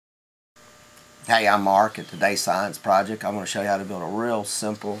Hey, I'm Mark at Today's Science Project. I'm going to show you how to build a real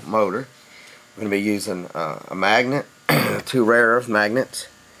simple motor. We're going to be using a magnet, two rare earth magnets,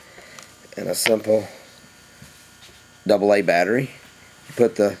 and a simple AA battery. You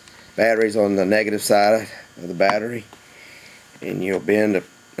put the batteries on the negative side of the battery, and you'll bend a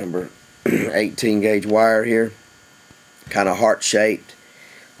number 18 gauge wire here, kind of heart shaped.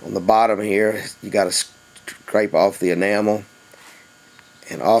 On the bottom here, you got to scrape off the enamel,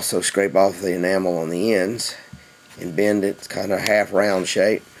 and also scrape off the enamel on the ends and bend it. It's kind of half round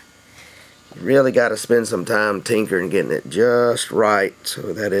shape. You really got to spend some time tinkering, getting it just right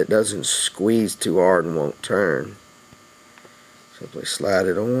so that it doesn't squeeze too hard and won't turn. Simply slide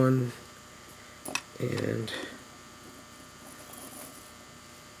it on and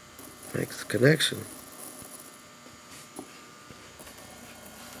make the connection.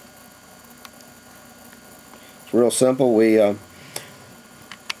 It's real simple.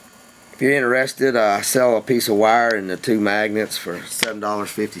 If you're interested, I sell a piece of wire and the two magnets for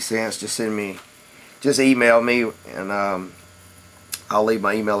 $7.50. Just email me, and I'll leave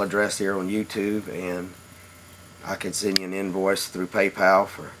my email address here on YouTube, and I can send you an invoice through PayPal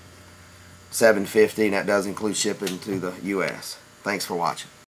for $7.50, and that does include shipping to the U.S. Thanks for watching.